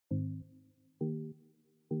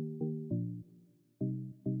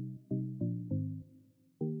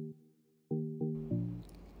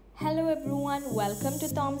Hello everyone, welcome to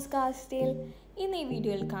Thoms Carstyle. In this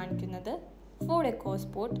video, I will show you Ford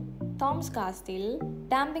Ecosport Thoms Carstyle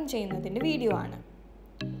damping video.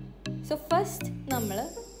 So first, we will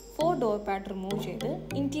 4 door pad remove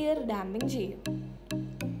interior damping.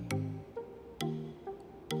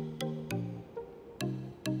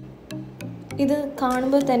 This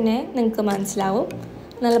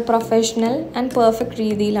is a professional and perfect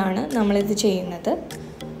രീതിയിലാണ് നമ്മൾ ഇത് ചെയ്യുന്നത്.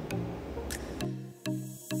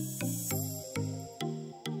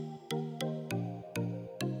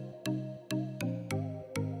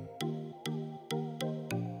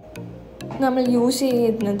 നമ്മൾ use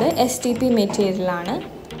ചെയ്യുന്നത് STP material ആണ്.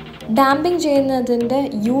 Damping ചെയ്യുന്നതിന്റെ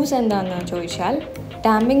use എന്താണെന്ന് ചോദിച്ചാൽ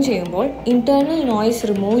ഡാമ്പിംഗ് ചെയ്യുമ്പോൾ ഇന്റർണൽ നോയ്സ്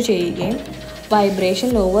റിമൂവ് ചെയ്യുകയും വൈബ്രേഷൻ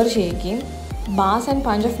ലോവർ ചെയ്യുകയും bass and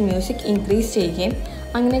punch of music increase ചെയ്യുകയും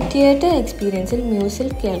അങ്ങനെ തിയേറ്റർ എക്സ്പീരിയൻസിൽ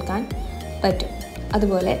മ്യൂസിക് കേൾക്കാൻ പറ്റും.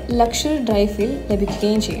 അതുപോലെ ലക്ഷറി ഡ്രൈവ് ഫീൽ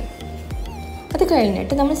ലഭിക്കുകയും ചെയ്യും. അത്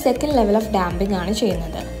കഴിഞ്ഞിട്ട് നമ്മൾ സെക്കൻഡ് ലെവൽ ഓഫ് ഡാമ്പിംഗ് ആണ്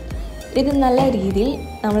ചെയ്യുന്നത്. ഇത് നല്ല രീതിയിൽ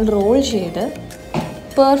നമ്മൾ റോൾ ചെയ്ത്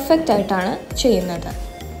പെർഫെക്റ്റ് ആയിട്ടാണ് ചെയ്യുന്നത്.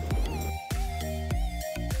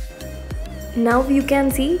 Now you can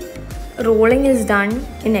see rolling is done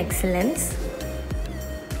in excellence.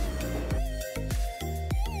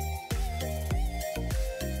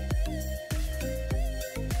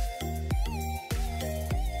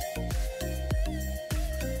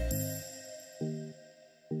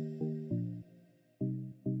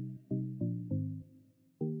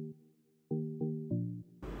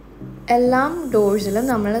 എല്ലാ ഡോർസിലും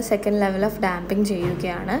നമ്മൾ സെക്കൻഡ് ലെവൽ ഓഫ് ഡാമ്പിംഗ്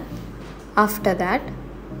ചെയ്യുകയാണ്. ആഫ്റ്റർ ദാറ്റ്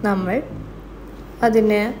നമ്മൾ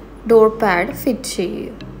അതിന് ഡോർ പാഡ് ഫിറ്റ്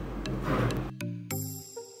ചെയ്യും.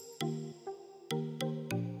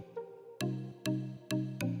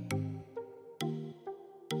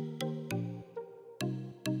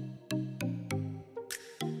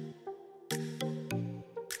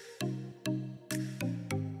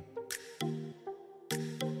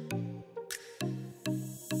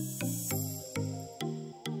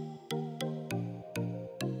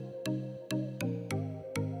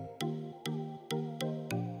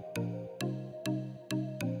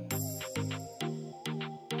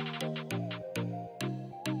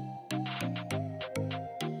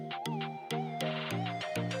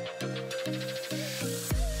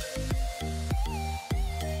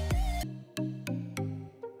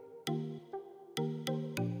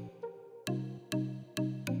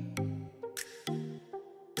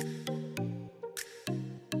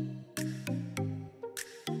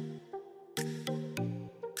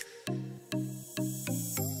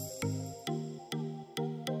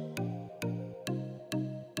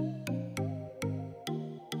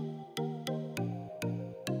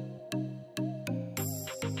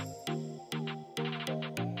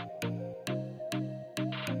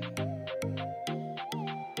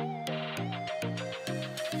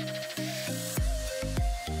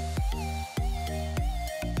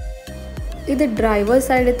 ഇത് ഡ്രൈവർ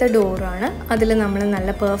സൈഡിലത്തെ ഡോറാണ്. അതിൽ നമ്മൾ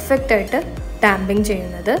നല്ല പെർഫെക്റ്റ് ആയിട്ട് ഡാമ്പിംഗ്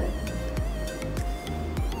ചെയ്യുന്നത്.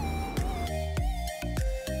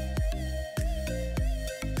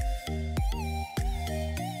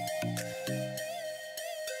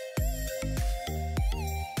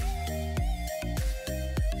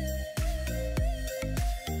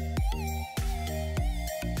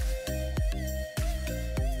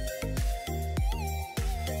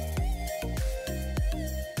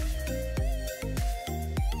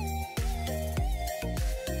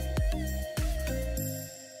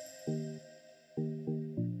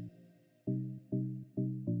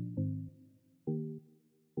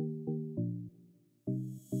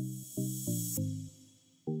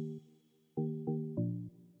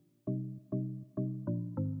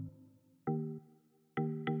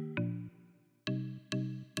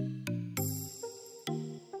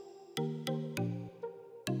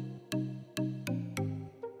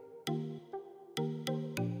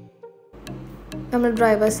 നമ്മൾ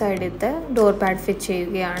ഡ്രൈവർ സൈഡിലത്തെ ഡോർ പാഡ് ഫിറ്റ്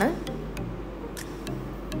ചെയ്യുകയാണ്.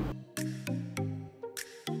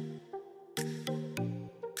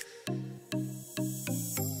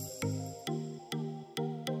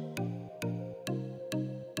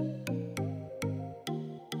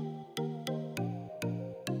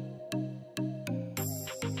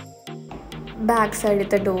 ബാക്ക്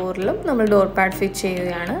സൈഡിലത്തെ ഡോറിലും നമ്മൾ ഡോർ പാഡ് ഫിറ്റ്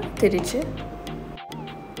ചെയ്യുകയാണ് തിരിച്ച്.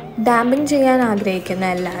 ഡാമ്പിംഗ് ചെയ്യാൻ ആഗ്രഹിക്കുന്ന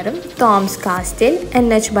എല്ലാവരും Thoms Castile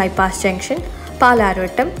NH bypass junction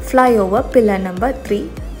Palarivattom flyover pillar number 3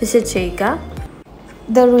 visit ചെയ്യുക.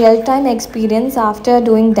 The real-time experience after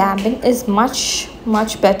doing damping is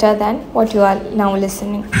much better than what you are now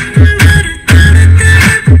listening.